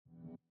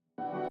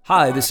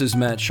Hi, this is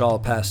Matt Shaw,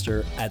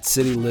 pastor at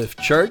City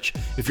Lift Church.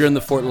 If you're in the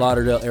Fort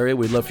Lauderdale area,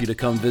 we'd love for you to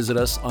come visit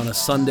us on a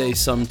Sunday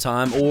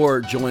sometime or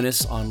join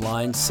us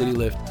online,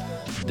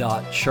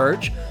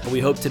 citylift.church. We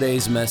hope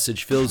today's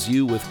message fills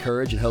you with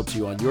courage and helps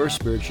you on your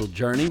spiritual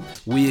journey.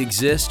 We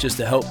exist just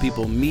to help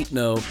people meet,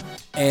 know,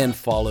 and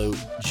follow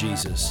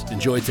Jesus.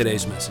 Enjoy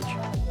today's message.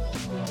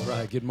 All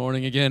right, good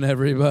morning again,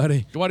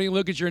 everybody. Why don't you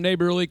look at your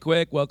neighbor really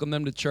quick, welcome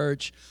them to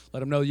church,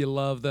 let them know you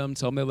love them,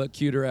 tell them they look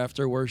cuter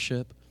after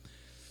worship.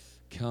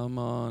 Come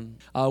on.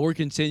 We're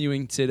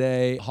continuing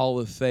today, Hall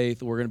of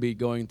Faith. We're going to be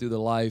going through the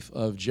life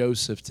of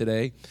Joseph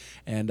today,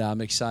 and I'm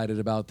excited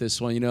about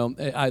this one. You know,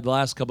 the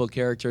last couple of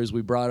characters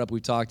we brought up,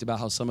 we talked about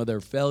how some of their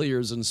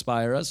failures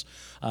inspire us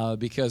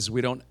because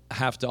we don't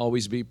have to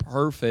always be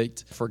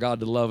perfect for God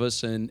to love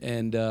us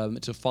and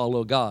to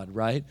follow God,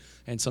 right?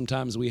 And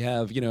sometimes we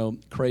have,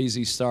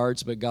 crazy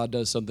starts, but God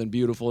does something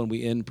beautiful and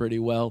we end pretty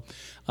well.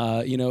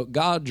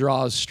 God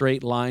draws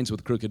straight lines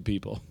with crooked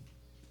people.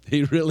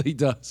 He really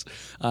does.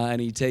 And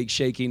he takes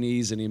shaky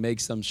knees and he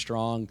makes them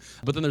strong.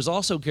 But then there's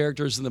also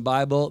characters in the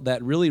Bible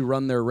that really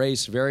run their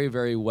race very,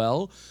 very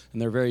well.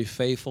 And they're very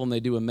faithful and they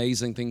do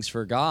amazing things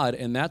for God.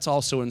 And that's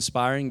also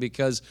inspiring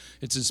because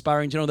it's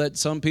inspiring to know that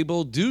some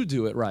people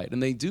do it right.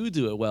 And they do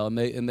it well. And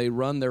they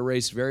run their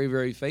race very,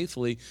 very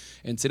faithfully.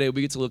 And today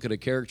we get to look at a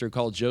character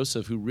called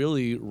Joseph who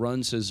really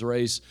runs his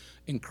race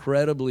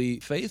incredibly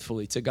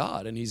faithfully to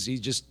God. And he's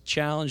just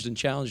challenged.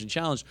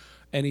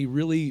 And he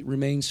really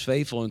remains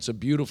faithful. And it's a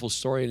beautiful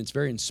story, and it's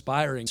very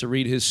inspiring to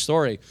read his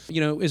story.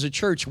 As a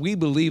church, we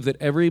believe that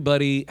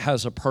everybody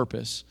has a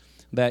purpose,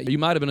 that you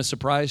might have been a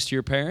surprise to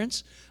your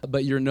parents,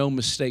 but you're no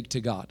mistake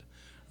to God.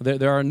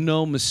 There are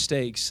no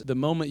mistakes. The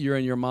moment you're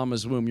in your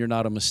mama's womb, you're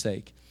not a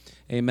mistake.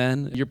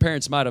 Amen? Your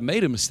parents might have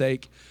made a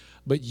mistake,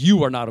 but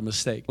you are not a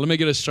mistake. Let me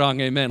get a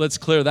strong amen. Let's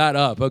clear that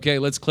up, okay?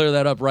 Let's clear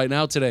that up right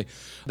now today.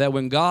 That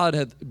when God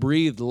had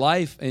breathed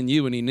life in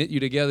you and he knit you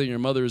together in your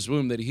mother's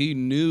womb, that he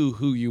knew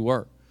who you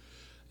were.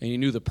 And he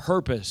knew the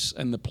purpose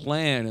and the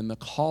plan and the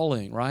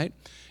calling, right?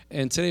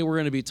 And today we're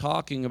going to be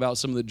talking about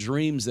some of the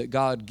dreams that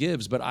God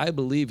gives, but I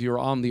believe you're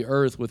on the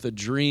earth with a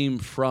dream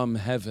from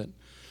heaven.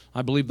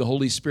 I believe the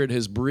Holy Spirit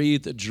has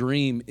breathed a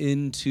dream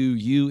into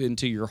you,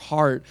 into your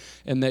heart,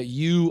 and that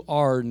you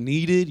are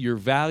needed, you're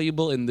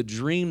valuable, and the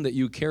dream that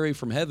you carry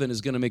from heaven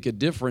is going to make a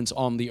difference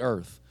on the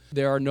earth.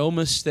 There are no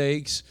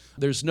mistakes.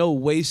 There's no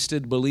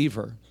wasted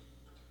believer.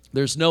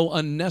 There's no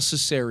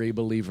unnecessary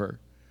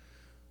believer.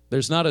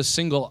 There's not a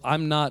single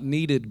I'm not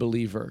needed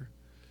believer.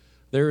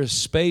 There is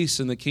space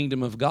in the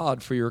kingdom of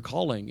God for your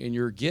calling and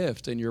your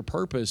gift and your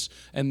purpose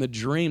and the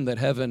dream that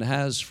heaven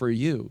has for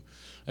you.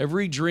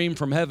 Every dream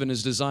from heaven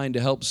is designed to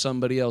help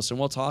somebody else, and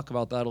we'll talk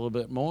about that a little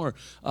bit more.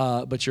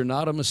 But you're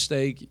not a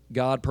mistake.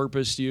 God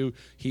purposed you.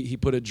 He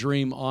put a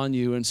dream on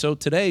you. And so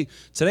today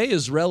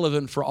is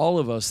relevant for all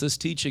of us. This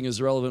teaching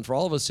is relevant for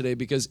all of us today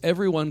because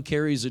everyone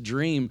carries a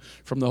dream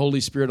from the Holy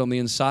Spirit on the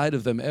inside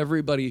of them.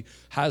 Everybody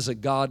has a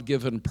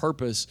God-given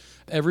purpose.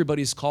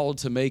 Everybody's called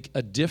to make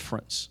a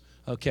difference,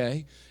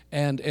 okay?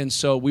 And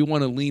so we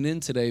want to lean in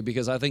today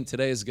because I think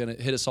today is going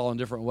to hit us all in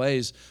different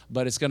ways,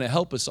 but it's going to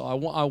help us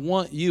all. I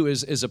want you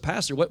as a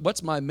pastor,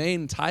 what's my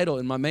main title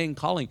and my main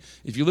calling?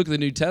 If you look at the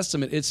New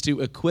Testament, it's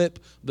to equip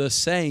the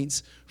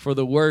saints for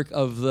the work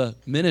of the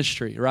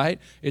ministry, right?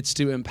 It's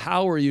to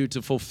empower you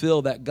to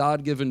fulfill that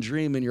God-given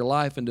dream in your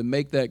life and to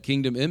make that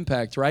kingdom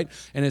impact, right?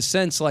 In a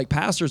sense, like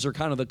pastors are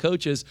kind of the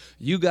coaches.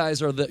 You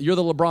guys you're the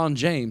LeBron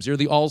James. You're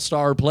the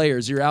all-star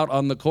players. You're out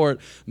on the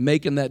court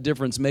making that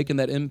difference, making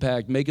that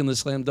impact, making the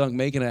slam dunk,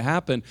 making it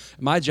happen.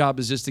 My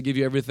job is just to give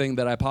you everything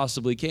that I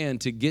possibly can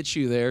to get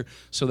you there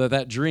so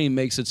that dream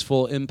makes its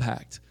full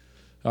impact,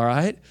 all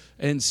right?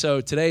 And so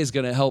today is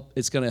going to help.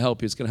 It's going to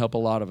help you. It's going to help a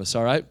lot of us,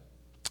 all right?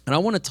 And I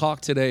want to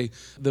talk today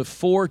the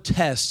four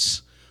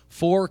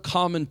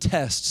common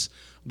tests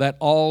that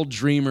all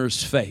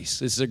dreamers face.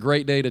 This is a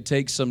great day to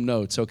take some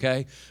notes,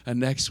 okay? And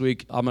next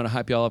week, I'm going to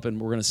hype y'all up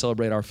and we're going to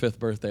celebrate our 5th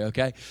birthday,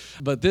 okay?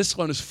 But this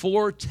one is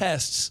 4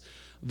 tests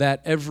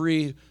that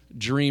every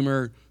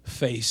dreamer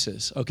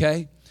faces,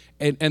 okay?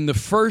 And the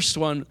first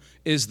one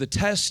is the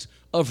test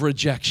of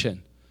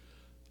rejection.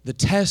 The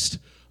test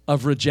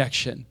of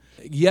rejection.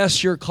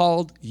 Yes, you're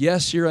called.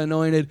 Yes, you're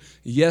anointed.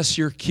 Yes,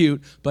 you're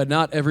cute, but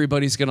not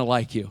everybody's going to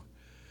like you.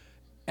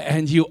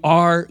 And you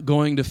are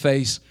going to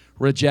face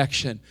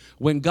rejection.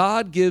 When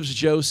God gives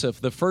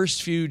Joseph the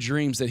first few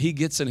dreams that he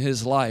gets in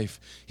his life,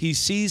 he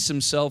sees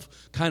himself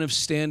kind of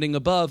standing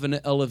above in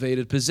an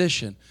elevated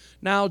position.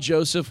 Now,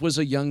 Joseph was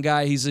a young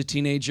guy. He's a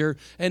teenager,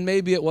 and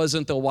maybe it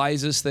wasn't the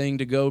wisest thing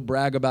to go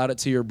brag about it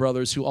to your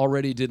brothers who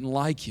already didn't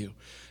like you.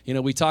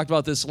 We talked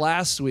about this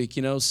last week,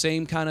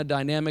 same kind of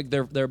dynamic.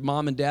 Their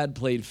mom and dad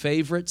played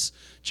favorites.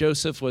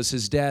 Joseph was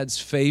his dad's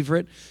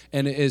favorite.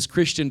 And as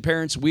Christian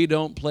parents, we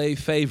don't play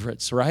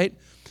favorites, right?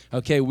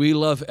 Okay, we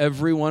love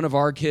every one of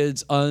our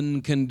kids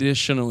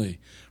unconditionally,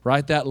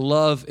 right? That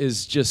love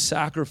is just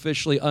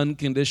sacrificially,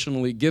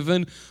 unconditionally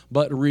given,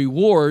 but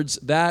rewards,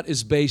 that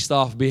is based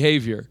off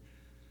behavior.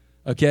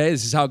 Okay,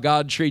 this is how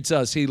God treats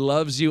us. He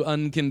loves you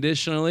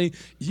unconditionally.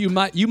 You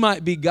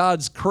might be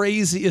God's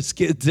craziest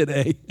kid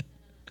today.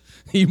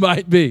 You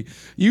might be.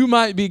 You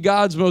might be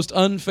God's most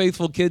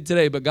unfaithful kid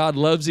today, but God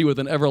loves you with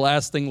an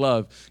everlasting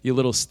love, you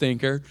little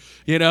stinker.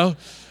 You know,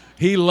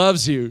 He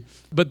loves you.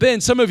 But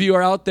then some of you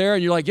are out there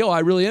and you're like, yo, I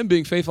really am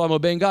being faithful. I'm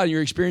obeying God. And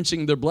you're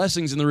experiencing the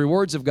blessings and the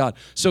rewards of God.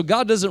 So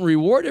God doesn't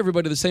reward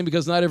everybody the same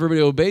because not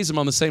everybody obeys Him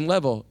on the same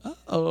level.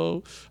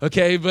 Uh-oh.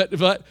 Okay, but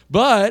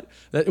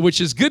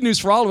which is good news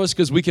for all of us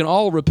because we can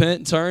all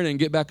repent, turn, and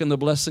get back in the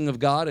blessing of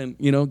God and,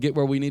 get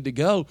where we need to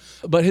go.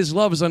 But His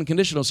love is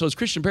unconditional. So as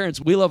Christian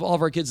parents, we love all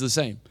of our kids the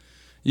same.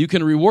 You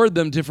can reward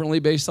them differently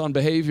based on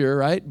behavior,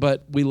 right?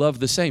 But we love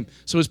the same.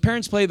 So as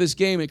parents play this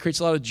game, it creates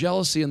a lot of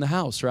jealousy in the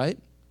house, right?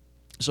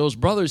 So his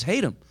brothers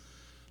hate him.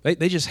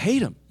 They just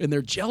hate him, and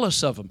they're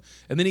jealous of him.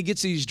 And then he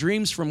gets these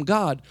dreams from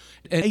God,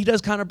 and he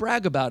does kind of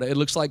brag about it. It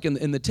looks like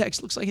in the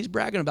text, it looks like he's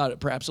bragging about it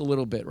perhaps a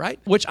little bit, right?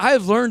 Which I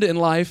have learned in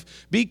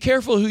life, be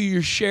careful who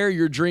you share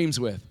your dreams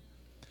with.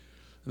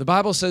 The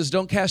Bible says,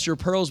 don't cast your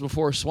pearls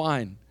before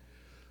swine.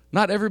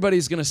 Not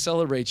everybody's going to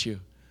celebrate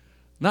you.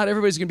 Not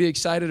everybody's going to be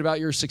excited about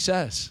your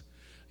success.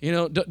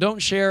 Don't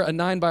share a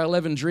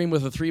 9x11 dream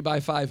with a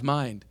 3x5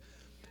 mind.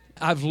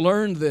 I've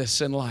learned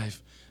this in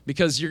life.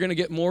 Because you're going to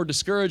get more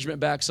discouragement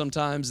back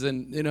sometimes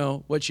than,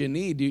 what you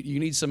need. You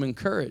need some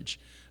encourage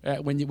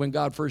when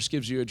God first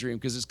gives you a dream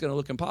because it's going to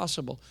look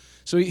impossible.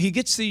 So he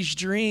gets these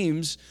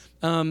dreams,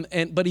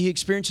 but he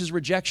experiences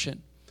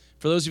rejection.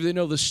 For those of you that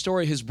know the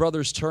story, his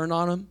brothers turn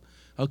on him.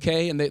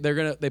 Okay, and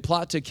they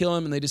plot to kill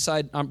him, and they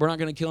decide we're not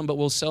going to kill him, but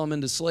we'll sell him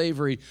into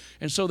slavery.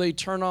 And so they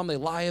turn on him, they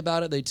lie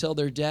about it, they tell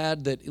their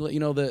dad that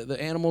the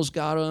animals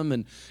got him,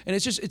 and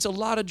it's a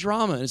lot of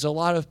drama, it's a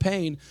lot of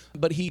pain.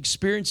 But he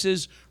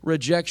experiences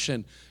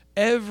rejection.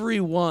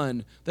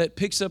 Everyone that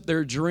picks up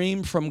their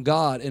dream from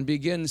God and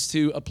begins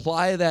to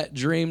apply that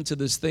dream to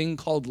this thing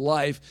called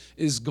life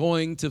is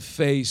going to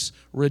face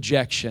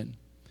rejection.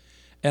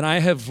 And I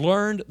have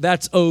learned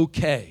that's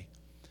okay.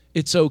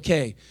 It's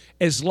okay,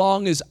 as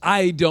long as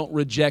I don't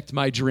reject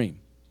my dream.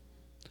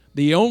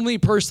 The only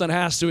person that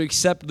has to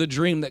accept the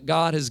dream that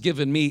God has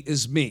given me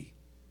is me.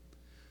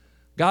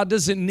 God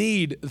doesn't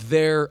need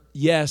their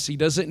yes. He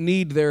doesn't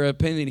need their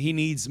opinion. He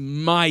needs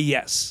my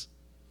yes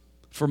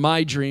for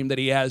my dream that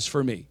He has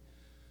for me.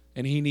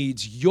 And He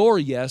needs your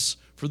yes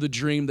for the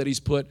dream that He's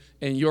put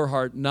in your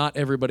heart, not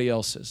everybody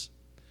else's.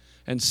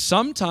 And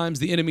sometimes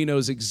the enemy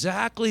knows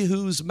exactly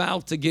whose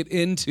mouth to get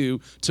into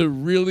to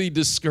really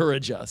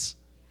discourage us.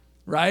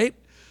 Right?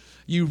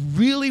 You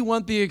really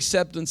want the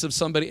acceptance of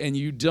somebody and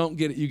you don't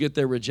get it, you get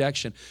their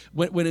rejection.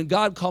 When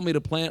God called me to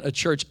plant a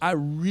church, I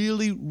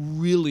really,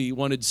 really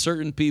wanted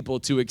certain people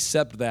to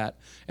accept that,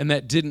 and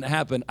that didn't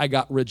happen. I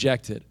got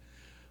rejected.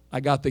 I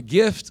got the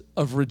gift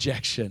of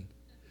rejection.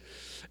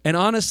 And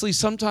honestly,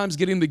 sometimes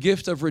getting the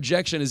gift of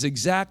rejection is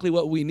exactly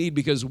what we need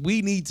because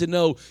we need to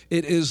know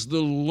it is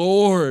the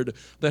Lord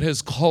that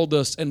has called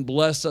us and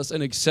blessed us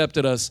and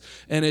accepted us,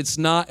 and it's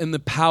not in the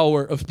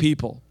power of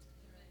people.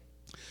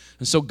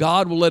 And so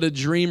God will let a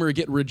dreamer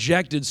get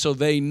rejected so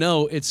they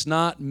know it's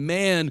not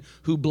man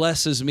who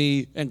blesses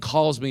me and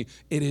calls me.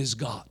 It is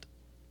God.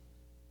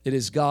 It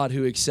is God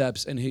who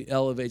accepts and He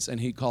elevates and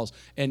He calls.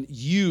 And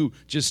you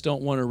just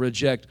don't want to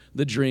reject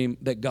the dream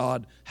that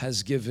God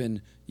has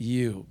given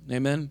you.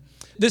 Amen?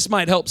 This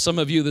might help some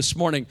of you this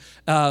morning.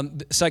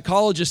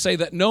 Psychologists say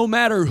that no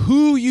matter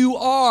who you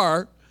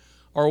are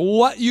or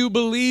what you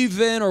believe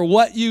in or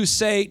what you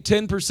say,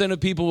 10% of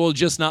people will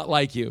just not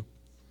like you.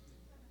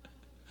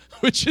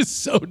 Which is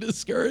so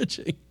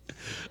discouraging.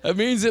 That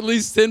means at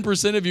least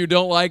 10% of you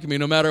don't like me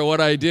no matter what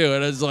I do.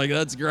 And it's like,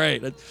 that's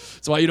great.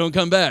 That's why you don't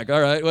come back.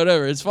 All right,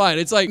 whatever. It's fine.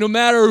 It's like no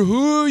matter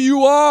who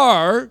you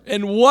are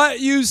and what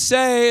you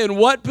say and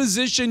what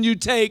position you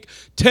take,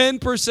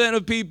 10%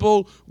 of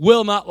people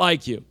will not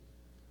like you.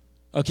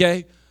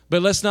 Okay?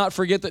 But let's not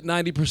forget that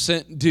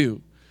 90%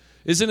 do.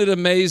 Isn't it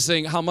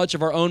amazing how much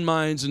of our own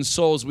minds and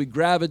souls we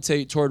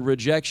gravitate toward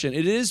rejection?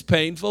 It is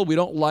painful. We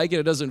don't like it.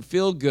 It doesn't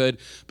feel good.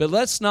 But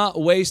let's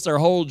not waste our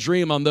whole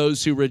dream on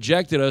those who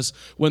rejected us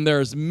when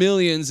there's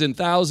millions and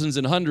thousands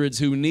and hundreds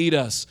who need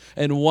us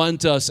and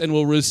want us and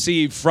will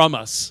receive from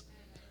us.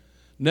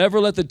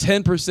 Never let the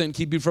 10%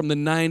 keep you from the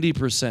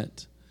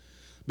 90%.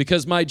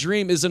 Because my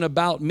dream isn't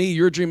about me.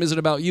 Your dream isn't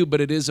about you,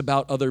 but it is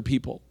about other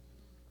people.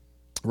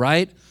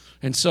 Right?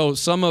 And so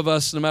some of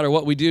us, no matter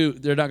what we do,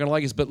 they're not going to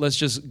like us, but let's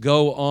just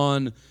go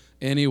on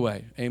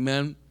anyway.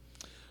 Amen?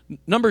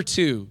 Number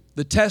 2,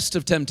 the test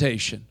of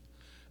temptation.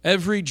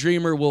 Every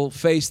dreamer will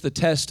face the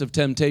test of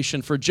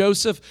temptation. For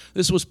Joseph,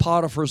 this was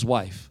Potiphar's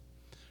wife,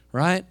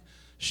 right?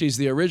 She's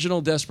the original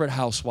desperate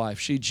housewife.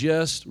 She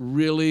just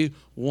really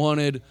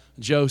wanted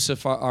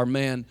Joseph, our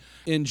man.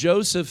 And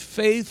Joseph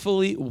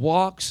faithfully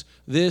walks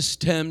this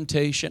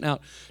temptation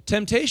out.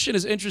 Temptation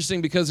is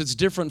interesting because it's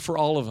different for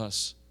all of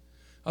us.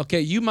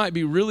 Okay, you might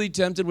be really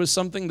tempted with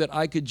something that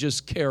I could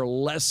just care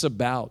less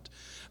about.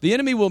 The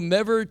enemy will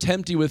never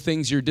tempt you with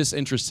things you're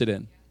disinterested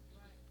in.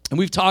 And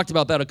we've talked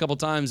about that a couple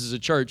times as a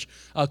church,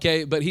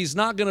 okay? But he's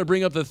not going to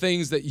bring up the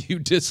things that you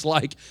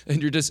dislike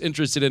and you're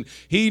disinterested in.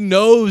 He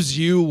knows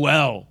you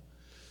well,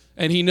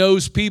 and he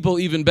knows people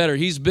even better.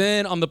 He's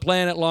been on the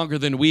planet longer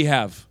than we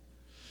have.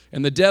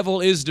 And the devil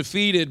is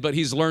defeated, but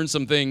he's learned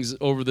some things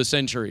over the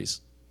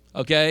centuries,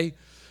 okay?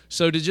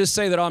 So to just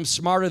say that I'm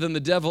smarter than the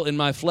devil in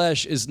my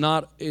flesh is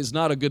not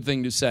a good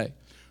thing to say.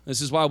 This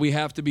is why we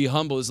have to be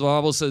humble. As the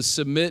Bible says,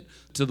 submit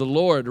to the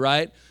Lord,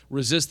 right?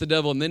 Resist the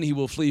devil, and then he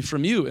will flee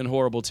from you in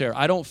horrible terror.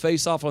 I don't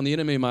face off on the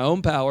enemy in my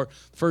own power.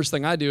 First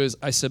thing I do is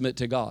I submit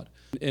to God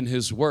in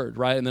his word,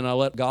 right? And then I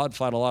let God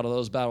fight a lot of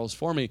those battles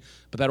for me.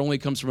 But that only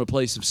comes from a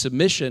place of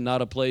submission,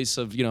 not a place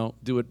of, do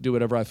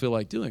whatever I feel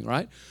like doing,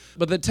 right?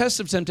 But the test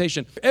of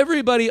temptation,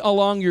 everybody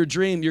along your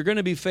dream, you're going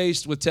to be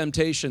faced with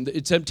temptation.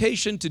 It's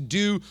temptation to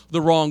do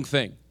the wrong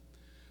thing.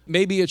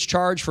 Maybe it's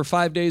charge for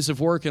 5 days of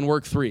work and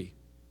work 3.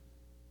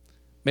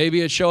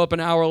 Maybe it's show up an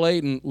hour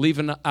late and leave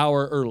an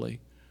hour early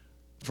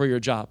for your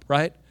job,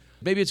 right?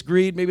 Maybe it's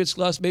greed, maybe it's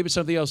lust, maybe it's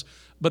something else.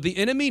 But the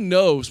enemy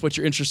knows what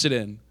you're interested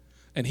in,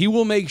 and he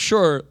will make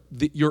sure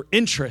that your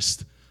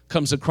interest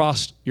comes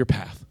across your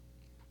path,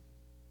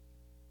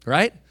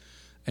 right?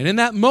 And in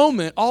that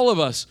moment, all of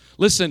us,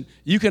 listen,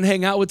 you can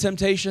hang out with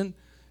temptation,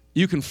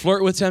 you can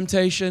flirt with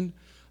temptation,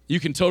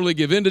 you can totally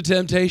give in to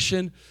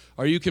temptation,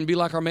 or you can be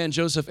like our man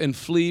Joseph and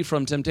flee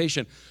from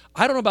temptation.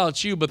 I don't know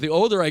about you, but the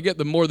older I get,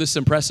 the more this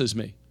impresses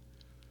me.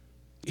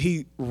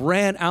 He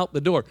ran out the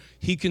door.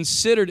 He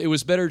considered it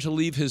was better to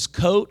leave his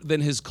coat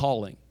than his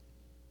calling.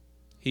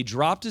 He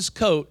dropped his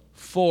coat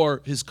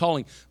for his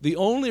calling. The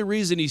only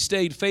reason he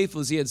stayed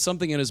faithful is he had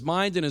something in his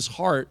mind and his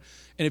heart.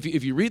 And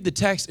if you read the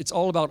text, it's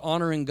all about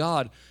honoring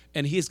God.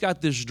 And he's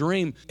got this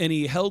dream, and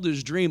he held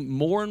his dream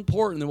more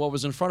important than what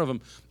was in front of him.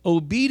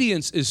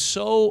 Obedience is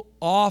so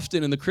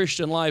often in the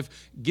Christian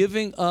life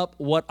giving up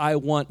what I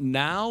want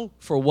now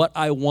for what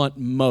I want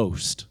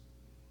most.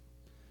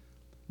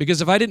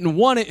 Because if I didn't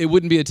want it, it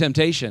wouldn't be a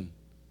temptation.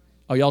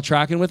 Are y'all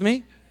tracking with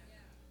me?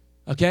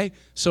 Okay?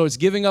 So it's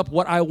giving up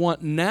what I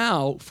want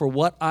now for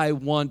what I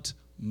want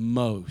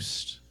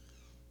most.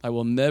 I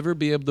will never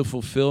be able to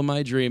fulfill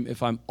my dream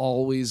if I'm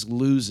always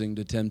losing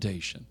to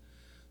temptation.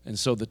 And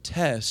so the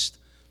test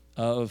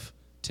of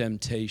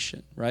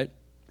temptation, right?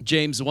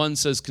 James 1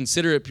 says,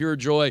 consider it pure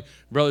joy,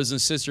 brothers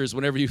and sisters,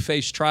 whenever you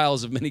face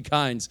trials of many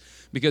kinds,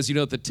 because you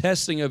know the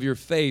testing of your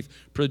faith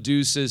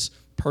produces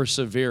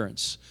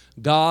perseverance.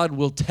 God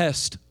will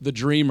test the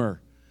dreamer.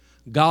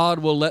 God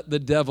will let the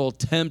devil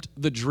tempt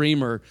the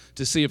dreamer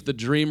to see if the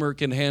dreamer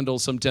can handle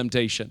some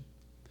temptation.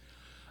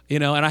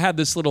 And I had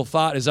this little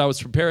thought as I was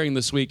preparing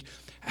this week.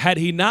 Had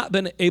he not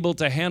been able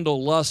to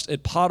handle lust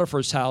at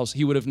Potiphar's house,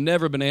 he would have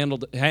never been able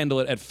to handle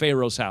it at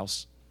Pharaoh's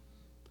house.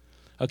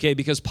 Okay,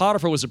 because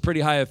Potiphar was a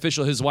pretty high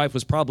official. His wife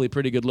was probably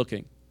pretty good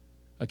looking.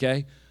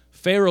 Okay?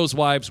 Pharaoh's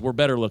wives were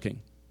better looking.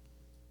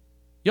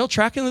 Y'all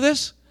tracking with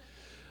this?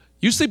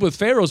 You sleep with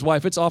Pharaoh's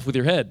wife, it's off with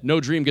your head.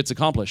 No dream gets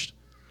accomplished.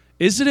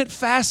 Isn't it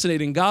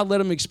fascinating? God let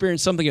him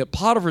experience something at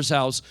Potiphar's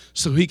house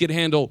so he could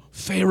handle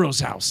Pharaoh's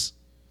house.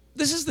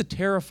 This is the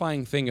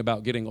terrifying thing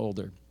about getting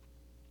older.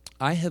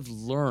 I have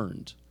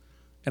learned,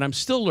 and I'm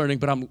still learning,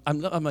 but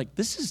I'm like,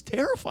 this is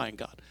terrifying,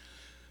 God.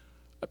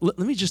 Let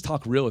me just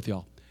talk real with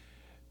y'all.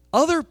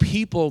 Other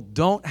people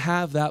don't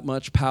have that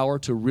much power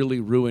to really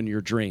ruin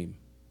your dream.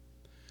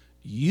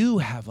 You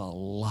have a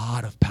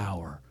lot of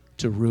power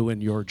to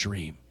ruin your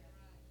dream.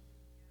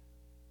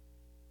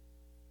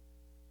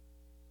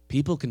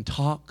 People can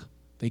talk,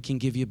 they can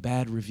give you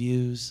bad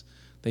reviews,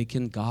 they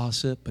can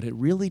gossip, but it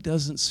really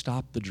doesn't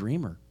stop the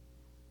dreamer.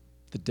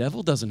 The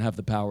devil doesn't have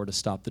the power to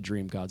stop the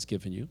dream God's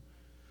given you.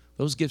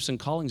 Those gifts and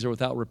callings are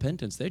without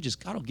repentance.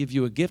 God will give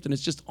you a gift, and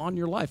it's just on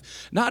your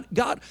life. Not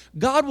God.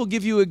 God will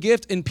give you a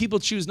gift, and people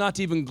choose not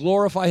to even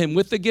glorify him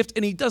with the gift,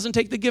 and he doesn't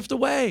take the gift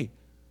away.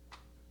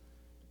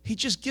 He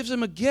just gives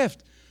him a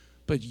gift.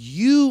 But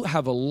you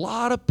have a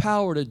lot of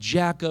power to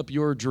jack up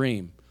your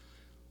dream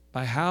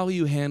by how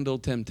you handle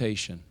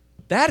temptation.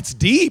 That's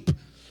deep.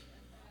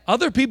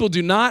 Other people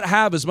do not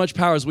have as much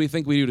power as we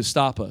think we do to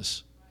stop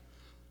us.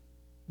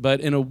 But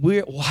in a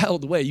weird,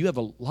 wild way, you have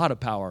a lot of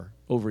power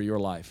over your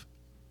life.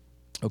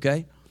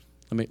 Okay?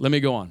 Let me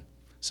go on.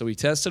 So we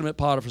tested him at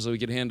Potiphar so we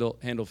could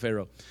handle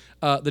Pharaoh.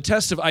 The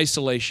test of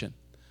isolation.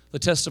 The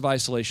test of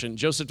isolation.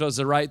 Joseph does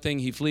the right thing.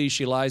 He flees.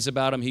 She lies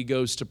about him. He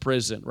goes to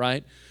prison,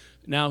 right?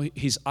 Now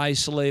he's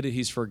isolated.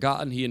 He's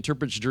forgotten. He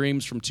interprets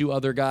dreams from 2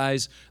 other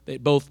guys. They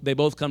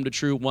both come to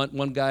true.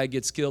 One guy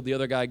gets killed. The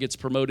other guy gets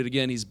promoted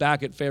again. He's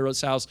back at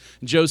Pharaoh's house.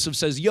 Joseph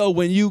says,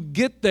 when you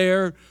get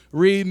there,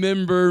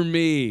 remember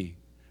me.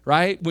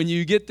 Right? When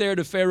you get there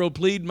to Pharaoh,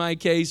 plead my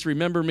case,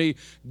 remember me,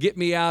 get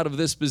me out of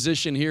this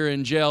position here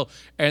in jail.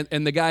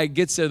 And the guy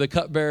gets there, the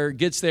cupbearer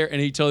gets there, and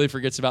he totally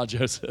forgets about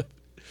Joseph.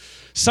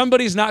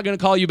 Somebody's not going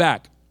to call you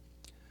back.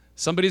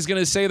 Somebody's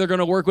going to say they're going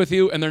to work with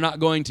you, and they're not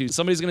going to.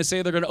 Somebody's going to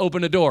say they're going to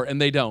open a door,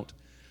 and they don't.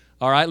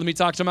 All right, let me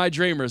talk to my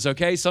dreamers,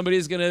 okay?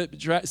 Somebody's going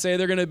to say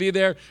they're going to be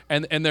there,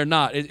 and they're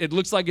not. It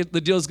looks like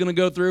the deal is going to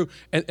go through,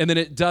 and then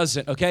it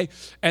doesn't, okay?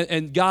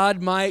 And God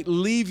might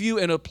leave you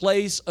in a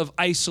place of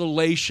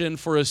isolation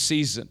for a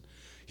season.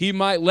 He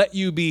might let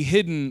you be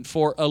hidden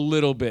for a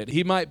little bit.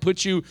 He might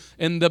put you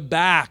in the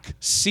back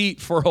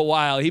seat for a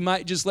while. He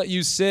might just let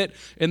you sit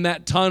in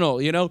that tunnel.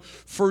 You know,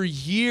 for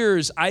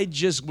years, I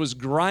just was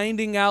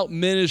grinding out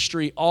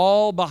ministry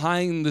all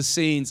behind the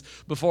scenes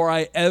before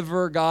I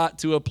ever got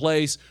to a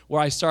place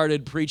where I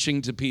started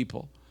preaching to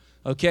people.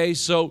 Okay,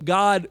 so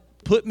God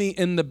put me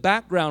in the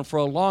background for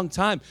a long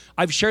time.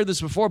 I've shared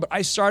this before, but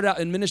I started out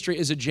in ministry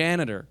as a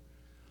janitor.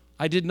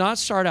 I did not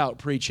start out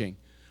preaching.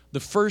 The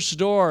first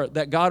door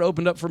that God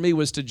opened up for me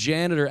was to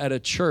janitor at a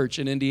church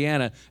in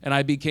Indiana, and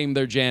I became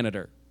their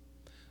janitor.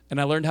 And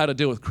I learned how to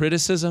deal with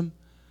criticism.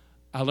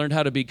 I learned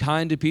how to be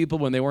kind to people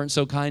when they weren't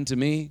so kind to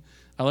me.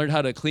 I learned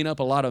how to clean up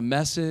a lot of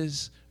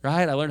messes,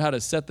 right? I learned how to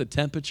set the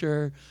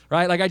temperature,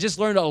 right? Like I just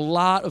learned a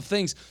lot of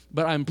things,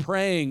 but I'm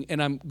praying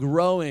and I'm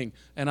growing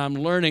and I'm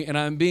learning and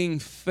I'm being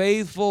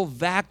faithful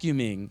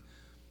vacuuming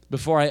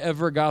before I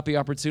ever got the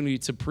opportunity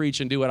to preach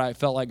and do what I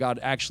felt like God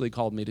actually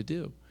called me to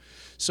do.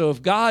 So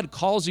if God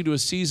calls you to a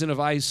season of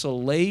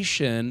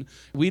isolation,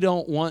 we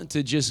don't want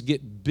to just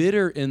get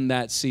bitter in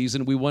that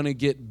season. We want to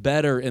get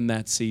better in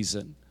that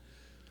season,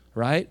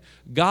 right?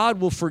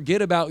 God will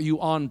forget about you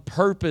on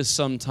purpose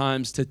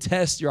sometimes to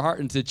test your heart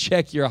and to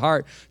check your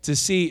heart to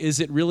see, is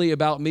it really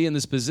about me in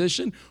this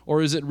position,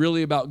 or is it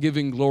really about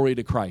giving glory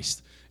to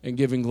Christ and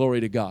giving glory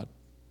to God?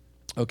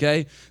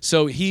 Okay?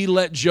 So he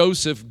let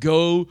Joseph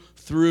go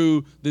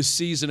through this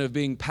season of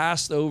being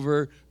passed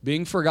over,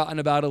 being forgotten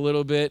about a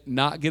little bit,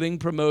 not getting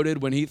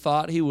promoted when he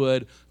thought he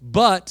would.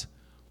 But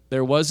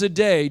there was a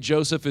day,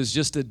 Joseph is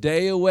just a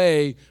day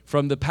away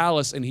from the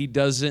palace, and he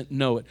doesn't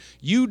know it.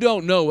 You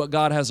don't know what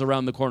God has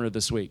around the corner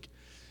this week.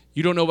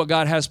 You don't know what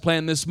God has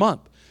planned this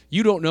month.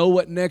 You don't know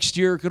what next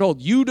year could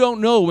hold. You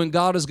don't know when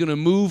God is going to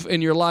move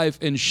in your life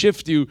and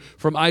shift you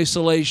from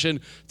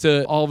isolation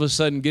to all of a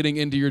sudden getting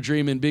into your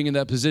dream and being in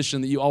that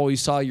position that you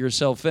always saw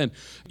yourself in.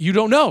 You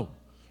don't know,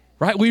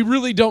 right? We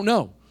really don't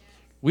know.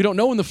 We don't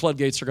know when the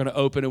floodgates are going to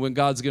open and when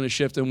God's going to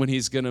shift and when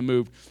he's going to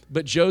move.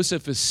 But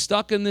Joseph is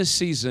stuck in this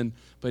season,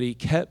 but he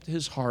kept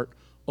his heart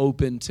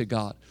open to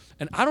God.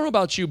 And I don't know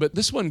about you, but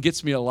this one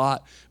gets me a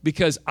lot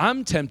because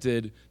I'm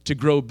tempted to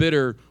grow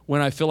bitter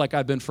when I feel like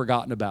I've been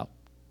forgotten about.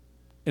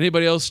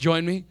 Anybody else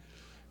join me?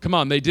 Come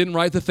on, they didn't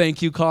write the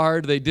thank you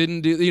card. They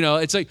didn't do,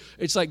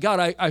 it's like,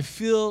 God, I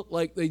feel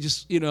like they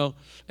just, and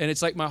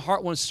it's like my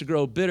heart wants to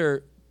grow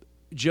bitter.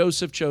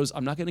 Joseph chose,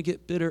 I'm not going to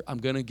get bitter. I'm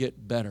going to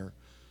get better.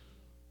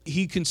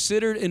 He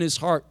considered in his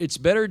heart, it's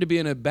better to be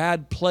in a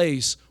bad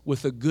place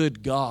with a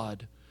good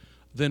God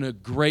than a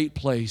great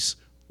place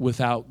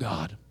without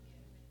God.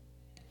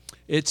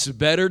 It's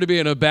better to be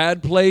in a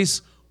bad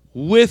place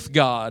with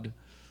God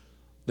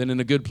than in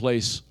a good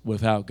place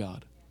without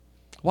God.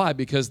 Why?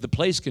 Because the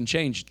place can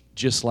change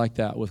just like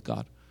that with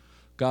God.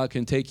 God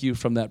can take you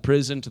from that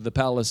prison to the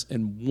palace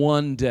in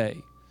one day.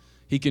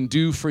 He can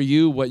do for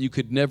you what you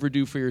could never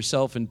do for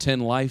yourself in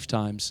 10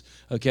 lifetimes,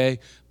 okay?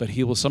 But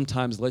he will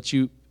sometimes let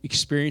you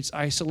experience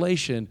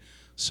isolation.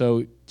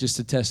 So just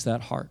to test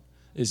that heart.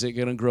 Is it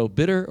going to grow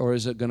bitter or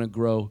is it going to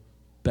grow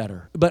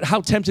better? But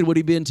how tempted would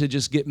he been to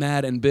just get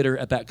mad and bitter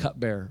at that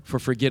cupbearer for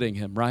forgetting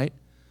him, right?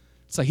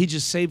 It's like he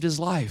just saved his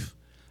life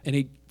and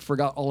he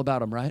forgot all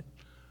about him, right?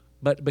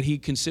 But he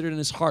considered in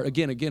his heart,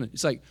 again,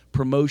 it's like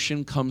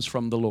promotion comes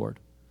from the Lord.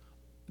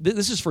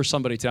 This is for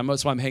somebody today.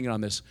 That's why I'm hanging on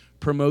this.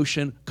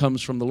 Promotion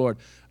comes from the Lord.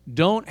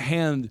 Don't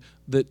hand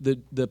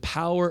the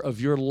power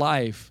of your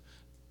life,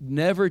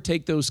 never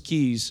take those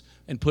keys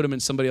and put them in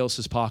somebody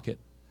else's pocket.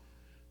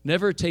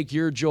 Never take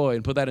your joy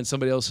and put that in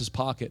somebody else's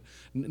pocket.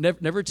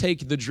 Never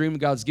take the dream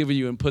God's given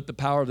you and put the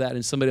power of that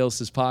in somebody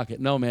else's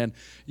pocket. No, man.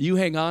 You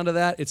hang on to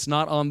that. It's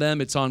not on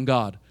them. It's on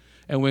God.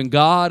 And when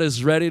God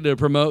is ready to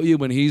promote you,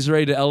 when he's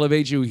ready to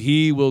elevate you,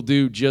 he will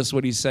do just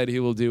what he said he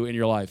will do in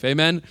your life.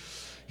 Amen?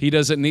 He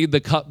doesn't need the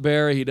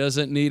cupbearer. He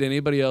doesn't need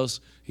anybody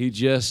else. He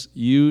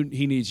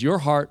needs your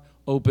heart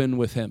open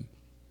with him.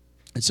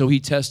 And so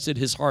he tested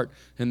his heart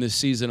in this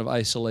season of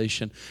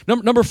isolation.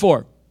 Number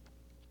 4,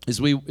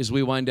 as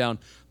we wind down,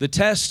 the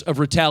test of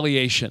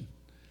retaliation.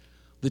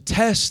 The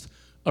test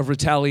of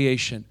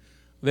retaliation.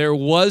 There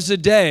was a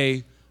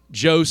day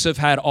Joseph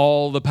had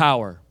all the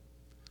power.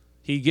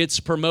 He gets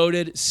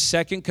promoted,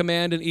 second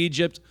command in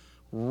Egypt,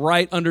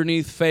 right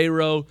underneath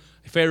Pharaoh.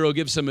 Pharaoh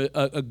gives him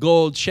a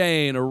gold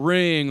chain, a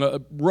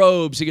ring,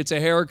 robes. He gets a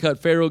haircut.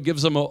 Pharaoh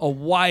gives him a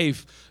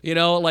wife.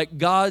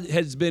 God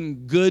has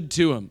been good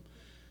to him.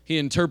 He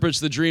interprets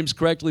the dreams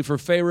correctly for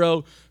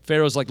Pharaoh.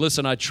 Pharaoh's like,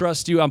 listen, I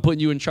trust you. I'm putting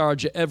you in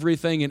charge of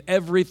everything, and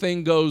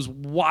everything goes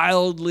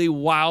wildly,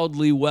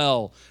 wildly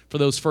well for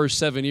those first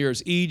 7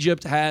 years.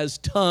 Egypt has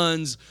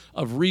tons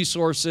of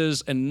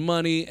resources and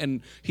money,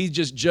 and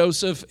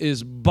Joseph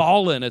is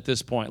balling at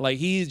this point. Like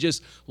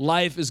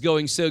life is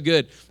going so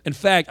good. In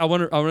fact, I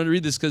want to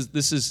read this because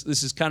this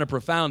is kind of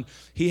profound.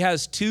 He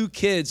has 2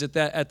 kids at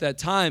that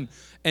time,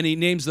 and he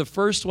names the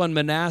first one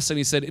Manasseh, and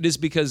he said, it is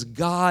because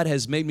God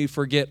has made me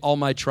forget all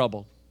my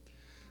trouble.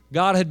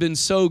 God had been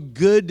so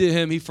good to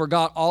him, he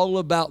forgot all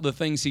about the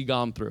things he'd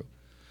gone through.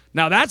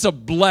 Now, that's a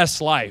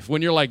blessed life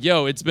when you're like,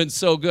 yo, it's been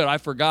so good. I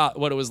forgot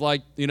what it was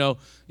like,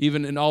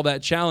 even in all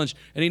that challenge.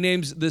 And he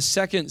names the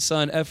second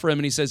son Ephraim,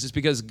 and he says, it's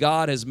because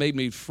God has made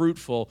me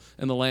fruitful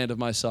in the land of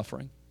my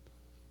suffering.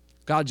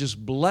 God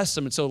just blessed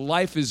him. And so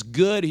life is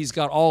good. He's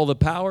got all the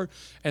power.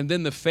 And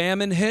then the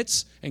famine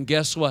hits, and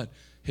guess what?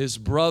 His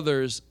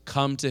brothers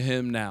come to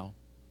him now.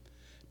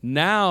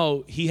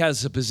 Now he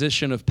has a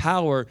position of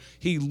power.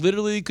 He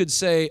literally could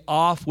say,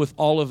 off with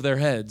all of their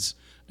heads,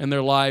 and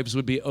their lives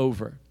would be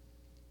over.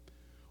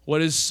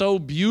 What is so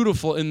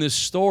beautiful in this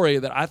story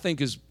that I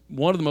think is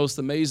one of the most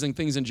amazing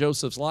things in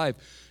Joseph's life,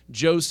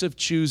 Joseph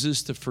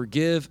chooses to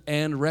forgive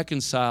and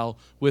reconcile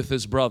with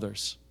his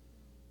brothers.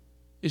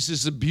 It's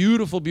just a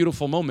beautiful,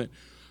 beautiful moment.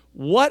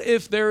 What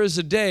if there is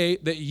a day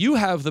that you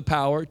have the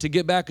power to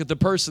get back at the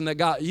person that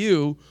got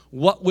you?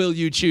 What will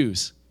you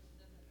choose?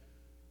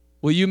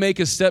 Will you make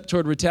a step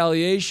toward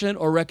retaliation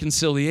or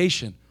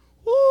reconciliation?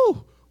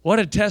 Woo! What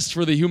a test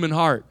for the human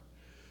heart.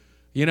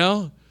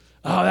 Oh,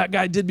 that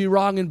guy did me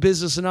wrong in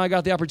business, and now I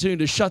got the opportunity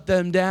to shut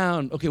them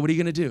down. Okay, what are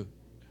you going to do?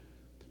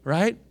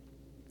 Right?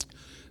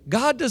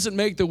 God doesn't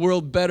make the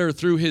world better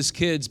through his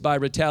kids by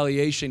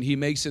retaliation. He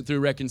makes it through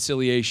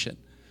reconciliation.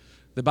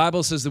 The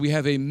Bible says that we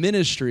have a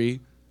ministry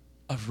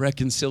of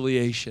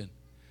reconciliation.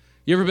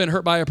 You ever been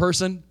hurt by a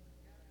person?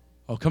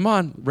 Oh, come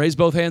on. Raise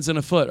both hands and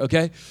a foot,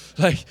 okay?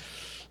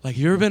 Like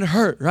you ever been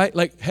hurt, right?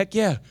 Like, heck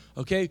yeah,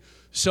 okay?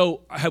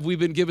 So have we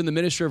been given the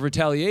ministry of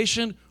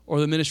retaliation or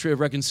the ministry of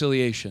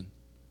reconciliation?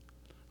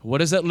 What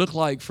does that look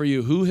like for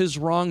you? Who has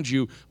wronged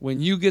you?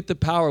 When you get the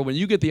power, when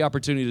you get the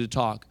opportunity to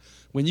talk,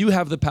 when you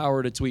have the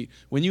power to tweet,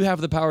 when you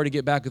have the power to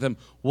get back with them,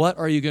 what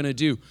are you going to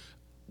do?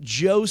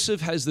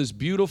 Joseph has this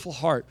beautiful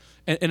heart.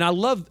 And I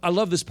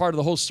love this part of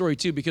the whole story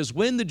too, because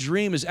when the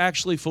dream is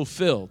actually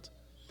fulfilled,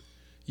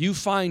 you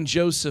find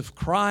Joseph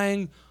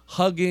crying,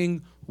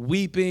 hugging,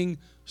 weeping,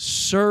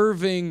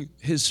 serving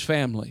his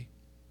family,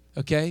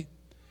 okay?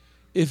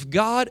 If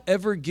God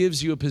ever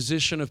gives you a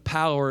position of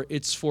power,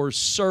 it's for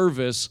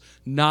service,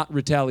 not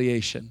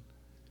retaliation.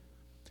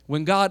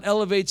 When God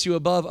elevates you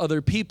above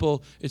other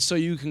people, it's so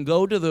you can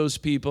go to those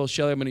people.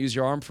 Shelly, I'm going to use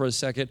your arm for a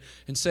second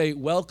and say,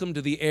 welcome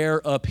to the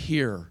air up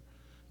here.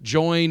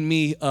 Join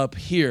me up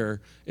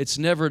here. It's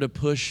never to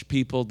push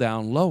people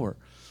down lower.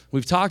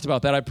 We've talked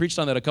about that. I preached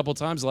on that a couple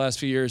times the last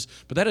few years,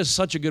 but that is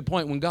such a good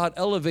point. When God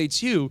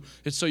elevates you,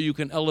 it's so you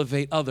can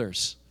elevate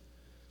others.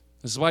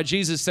 This is why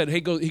Jesus said,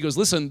 he goes,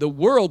 listen, the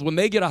world, when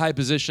they get a high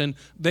position,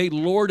 they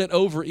lord it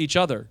over each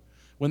other.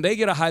 When they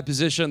get a high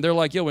position, they're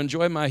like, yo,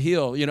 enjoy my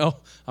heel,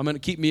 I'm going to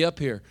keep me up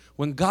here.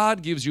 When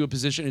God gives you a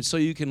position, it's so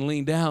you can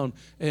lean down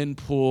and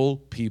pull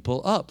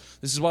people up.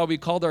 This is why we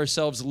called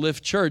ourselves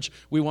Lift Church.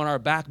 We want our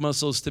back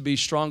muscles to be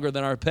stronger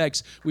than our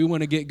pecs. We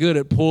want to get good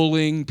at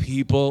pulling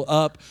people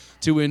up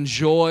to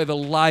enjoy the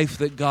life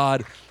that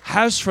God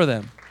has for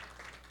them.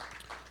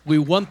 We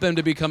want them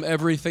to become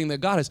everything that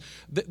God is.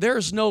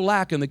 There's no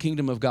lack in the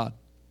kingdom of God.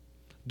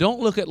 Don't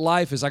look at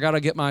life as I got to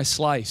get my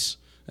slice.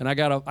 And I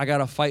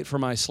gotta fight for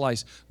my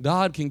slice.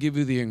 God can give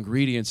you the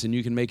ingredients, and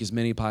you can make as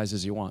many pies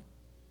as you want.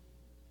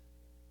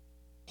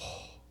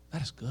 Oh,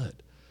 that is good.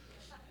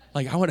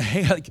 Like I want to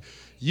hang. Like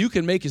you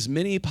can make as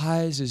many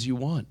pies as you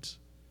want,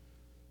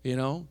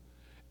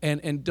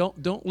 And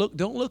don't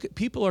look at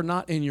people are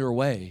not in your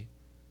way.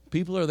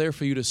 People are there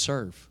for you to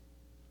serve.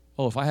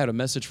 Oh, if I had a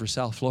message for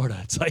South Florida,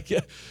 it's like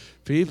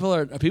people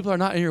are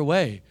not in your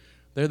way.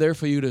 They're there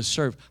for you to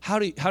serve. How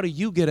do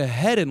you get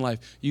ahead in life?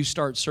 You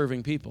start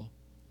serving people.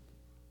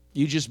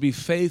 You just be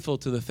faithful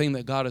to the thing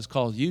that God has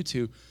called you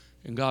to,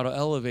 and God will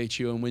elevate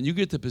you. And when you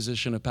get the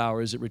position of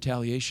power, is it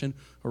retaliation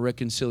or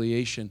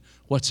reconciliation?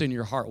 What's in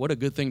your heart? What a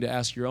good thing to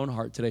ask your own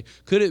heart today.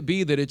 Could it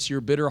be that it's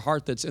your bitter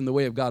heart that's in the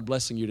way of God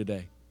blessing you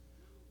today?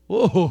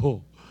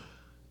 Whoa.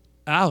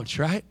 Ouch,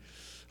 right?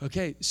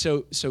 Okay,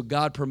 so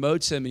God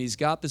promotes him, and he's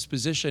got this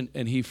position,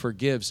 and he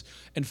forgives.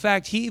 In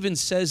fact, he even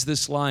says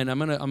this line. I'm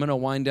gonna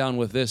wind down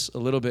with this a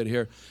little bit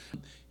here.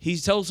 He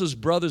tells his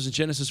brothers in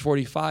Genesis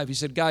 45, he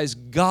said, guys,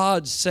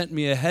 God sent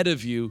me ahead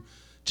of you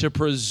to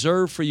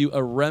preserve for you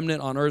a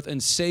remnant on earth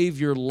and save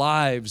your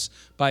lives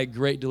by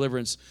great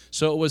deliverance.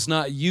 So it was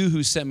not you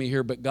who sent me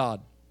here, but God.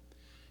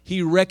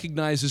 He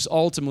recognizes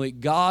ultimately,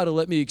 God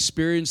let me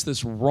experience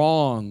this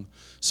wrong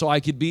so I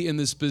could be in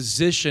this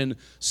position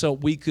so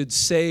we could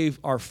save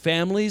our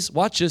families.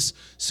 Watch this.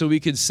 So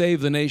we could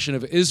save the nation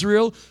of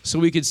Israel, so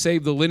we could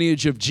save the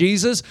lineage of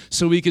Jesus,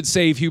 so we could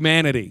save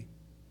humanity.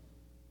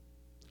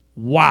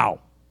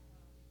 Wow.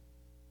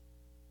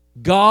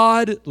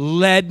 God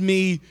led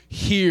me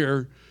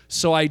here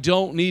so I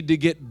don't need to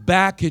get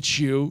back at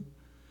you,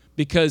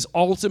 because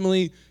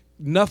ultimately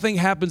nothing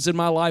happens in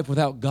my life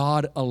without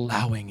God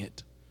allowing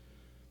it.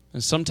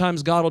 And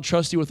sometimes God will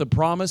trust you with a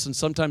promise, and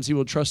sometimes he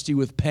will trust you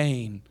with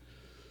pain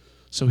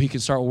so he can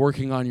start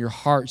working on your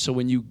heart. So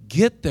when you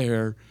get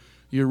there,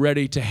 you're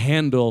ready to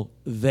handle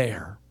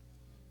there.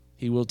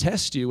 He will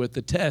test you with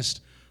the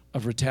test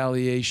of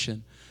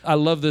retaliation. I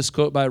love this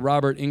quote by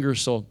Robert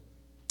Ingersoll.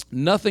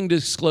 Nothing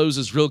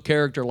discloses real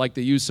character like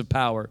the use of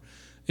power.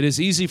 It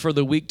is easy for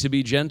the weak to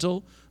be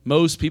gentle.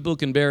 Most people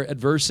can bear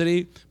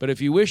adversity. But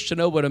if you wish to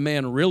know what a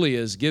man really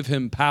is, give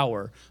him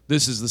power.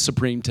 This is the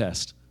supreme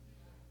test.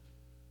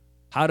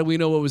 How do we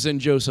know what was in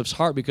Joseph's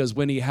heart? Because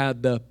when he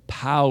had the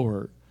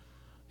power,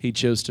 he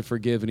chose to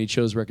forgive and he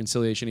chose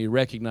reconciliation. He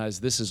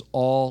recognized this is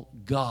all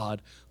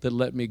God that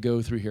let me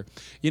go through here.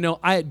 You know,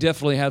 I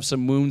definitely have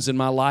some wounds in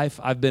my life.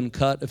 I've been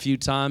cut a few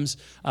times.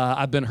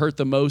 I've been hurt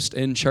the most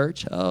in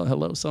church. Oh,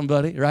 hello,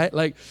 somebody, right?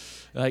 Like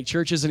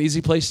church is an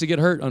easy place to get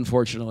hurt,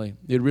 unfortunately.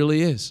 It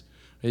really is.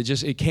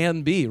 It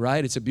can be,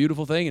 right? It's a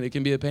beautiful thing and it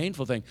can be a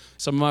painful thing.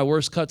 Some of my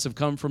worst cuts have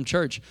come from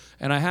church,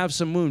 and I have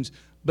some wounds.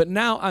 But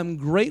now I'm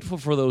grateful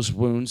for those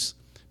wounds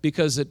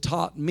because it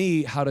taught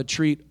me how to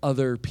treat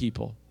other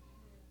people.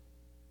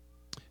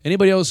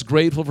 Anybody else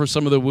grateful for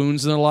some of the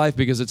wounds in their life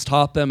because it's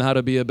taught them how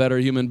to be a better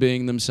human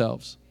being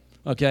themselves?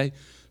 Okay?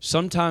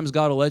 Sometimes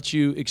God will let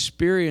you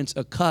experience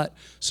a cut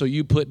so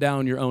you put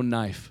down your own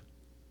knife.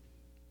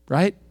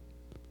 Right?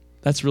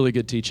 That's really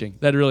good teaching.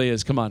 That really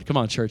is. Come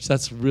on, church.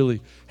 That's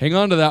really, hang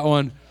on to that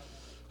one.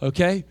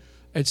 Okay?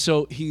 And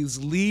so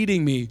he's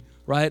leading me,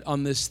 right,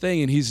 on this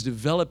thing, and he's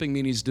developing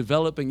me, and he's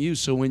developing you.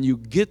 So when you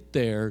get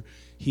there,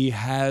 he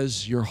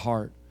has your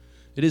heart.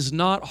 It is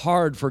not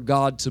hard for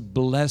God to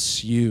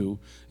bless you.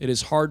 It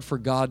is hard for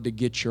God to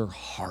get your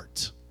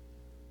heart.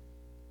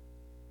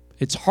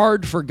 It's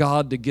hard for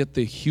God to get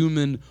the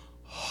human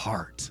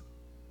heart.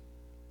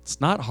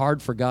 It's not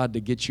hard for God to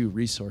get you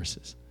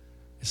resources.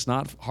 It's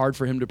not hard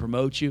for him to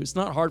promote you. It's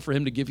not hard for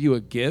him to give you a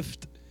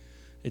gift.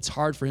 It's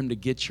hard for him to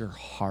get your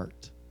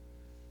heart.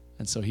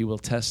 And so he will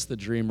test the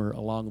dreamer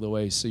along the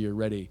way so you're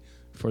ready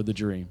for the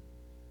dream.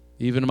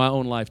 Even in my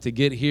own life, to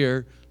get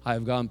here, I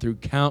have gone through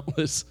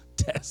countless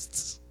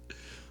tests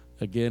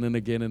again and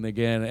again and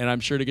again. And I'm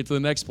sure to get to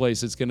the next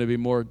place, it's going to be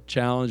more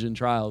challenge and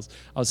trials.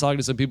 I was talking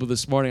to some people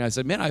this morning. I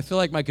said, man, I feel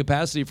like my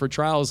capacity for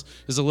trials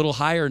is a little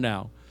higher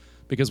now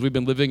because we've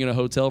been living in a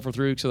hotel for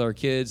 3 weeks with our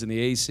kids and the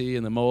AC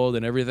and the mold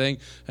and everything.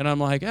 And I'm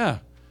like,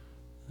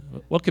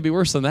 what could be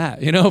worse than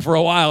that? You know, for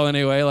a while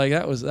anyway. Like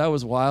that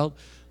was wild.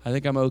 I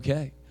think I'm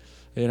okay.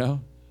 You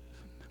know?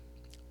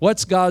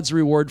 What's God's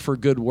reward for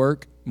good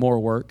work? More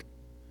work.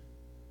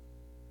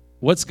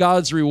 What's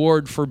God's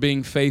reward for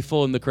being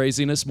faithful in the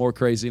craziness? More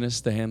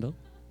craziness to handle.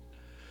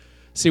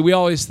 See, we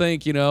always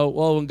think,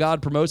 well, when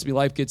God promotes me,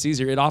 life gets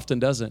easier. It often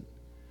doesn't.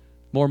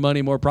 More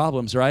money, more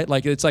problems, right?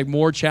 Like it's like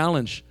more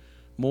challenge,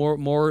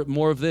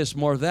 more of this,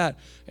 more of that.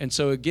 And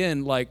so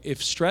again, like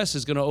if stress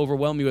is going to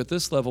overwhelm you at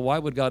this level, why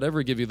would God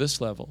ever give you this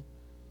level?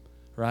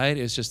 Right?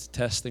 It's just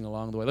testing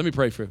along the way. Let me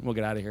pray for you. We'll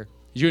get out of here.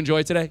 Did you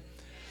enjoy today?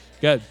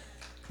 Good.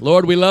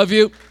 Lord, we love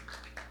you.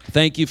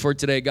 Thank you for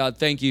today, God.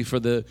 Thank you for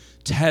the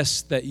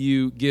test that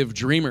you give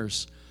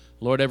dreamers.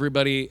 Lord,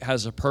 everybody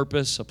has a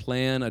purpose, a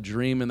plan, a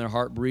dream in their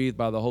heart breathed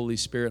by the Holy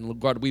Spirit. And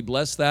God, we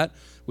bless that.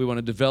 We want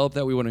to develop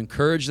that. We want to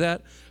encourage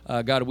that.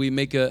 God, we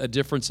make a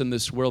difference in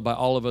this world by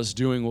all of us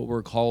doing what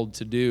we're called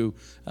to do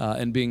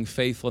and being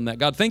faithful in that.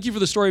 God, thank you for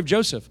the story of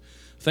Joseph.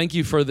 Thank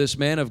you for this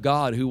man of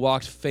God who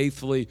walked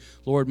faithfully.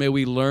 Lord, may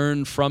we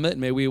learn from it.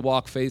 May we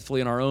walk faithfully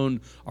in our own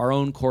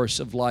course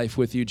of life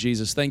with you,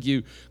 Jesus. Thank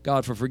you,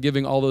 God, for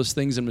forgiving all those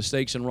things and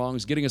mistakes and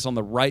wrongs, getting us on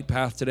the right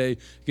path today,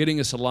 getting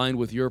us aligned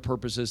with your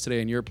purposes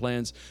today and your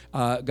plans.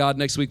 God,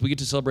 next week we get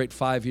to celebrate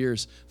 5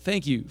 years.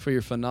 Thank you for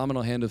your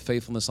phenomenal hand of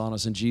faithfulness on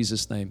us. In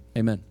Jesus' name,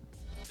 amen.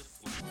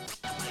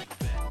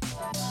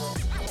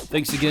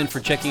 Thanks again for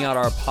checking out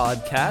our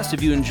podcast.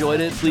 If you enjoyed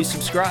it, please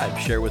subscribe,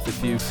 share with a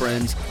few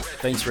friends.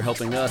 Thanks for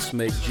helping us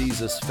make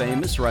Jesus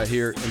famous right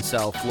here in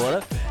South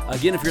Florida.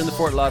 Again, if you're in the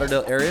Fort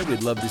Lauderdale area,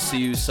 we'd love to see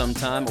you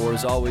sometime, or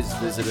as always,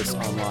 visit us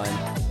online,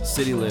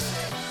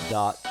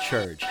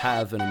 citylift.church.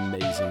 Have an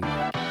amazing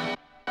night.